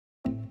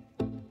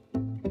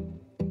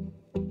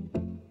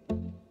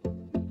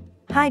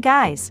Hi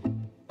guys!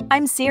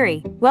 I'm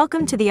Siri,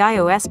 welcome to the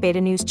iOS Beta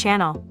News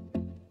channel.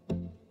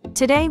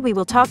 Today we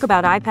will talk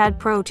about iPad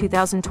Pro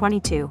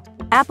 2022.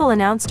 Apple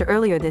announced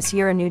earlier this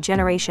year a new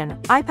generation,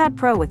 iPad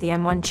Pro with the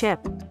M1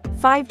 chip,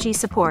 5G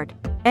support,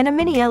 and a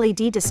mini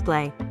LED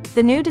display.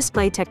 The new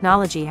display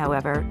technology,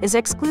 however, is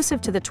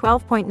exclusive to the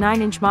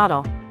 12.9-inch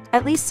model,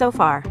 at least so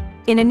far.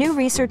 In a new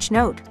research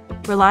note,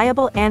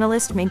 reliable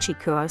analyst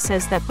Kuo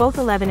says that both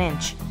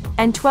 11-inch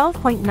and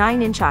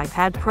 12.9-inch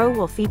iPad Pro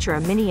will feature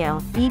a mini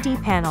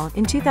LED panel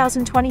in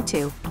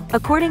 2022.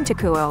 According to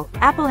Kuo,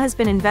 Apple has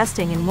been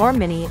investing in more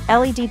mini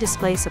LED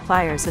display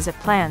suppliers as it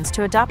plans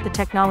to adopt the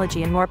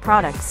technology in more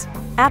products.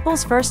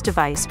 Apple's first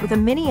device with a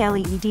mini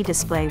LED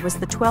display was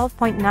the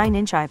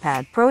 12.9-inch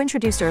iPad Pro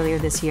introduced earlier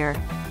this year.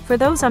 For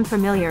those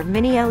unfamiliar,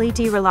 mini LED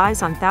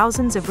relies on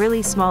thousands of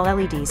really small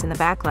LEDs in the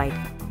backlight,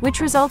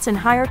 which results in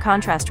higher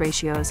contrast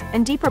ratios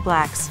and deeper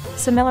blacks,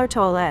 similar to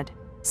OLED.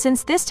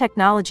 Since this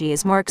technology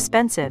is more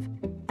expensive,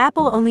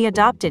 Apple only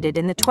adopted it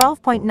in the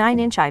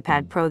 12.9-inch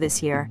iPad Pro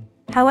this year.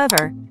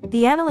 However,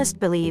 the analyst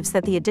believes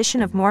that the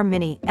addition of more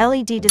mini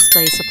LED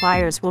display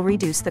suppliers will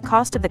reduce the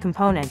cost of the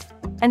component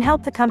and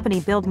help the company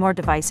build more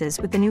devices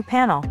with the new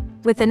panel.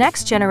 With the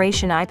next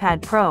generation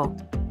iPad Pro,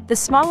 the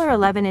smaller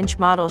 11-inch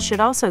model should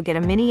also get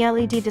a mini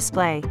LED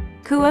display.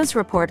 Kuo's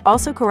report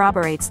also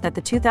corroborates that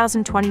the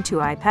 2022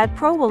 iPad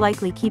Pro will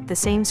likely keep the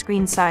same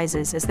screen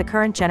sizes as the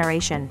current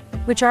generation,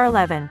 which are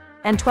 11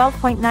 and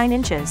 12.9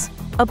 inches.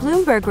 A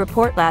Bloomberg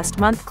report last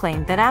month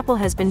claimed that Apple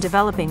has been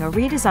developing a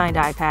redesigned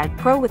iPad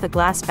Pro with a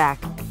glass back,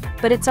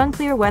 but it's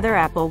unclear whether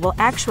Apple will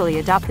actually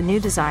adopt the new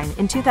design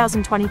in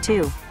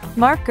 2022.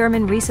 Mark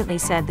Gurman recently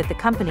said that the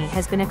company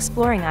has been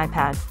exploring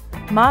iPad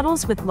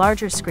models with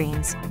larger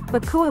screens,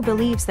 but Kuo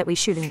believes that we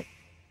shouldn't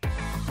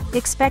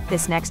expect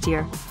this next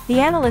year. The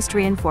analyst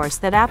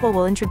reinforced that Apple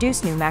will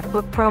introduce new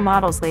MacBook Pro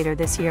models later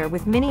this year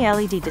with mini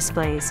LED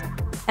displays,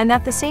 and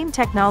that the same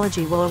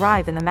technology will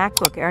arrive in the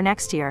MacBook Air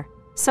next year.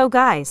 So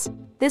guys,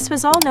 this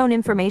was all known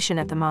information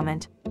at the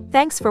moment.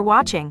 Thanks for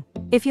watching.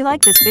 If you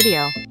like this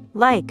video,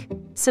 like,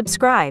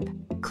 subscribe,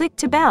 click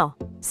to bell.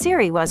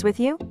 Siri was with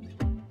you.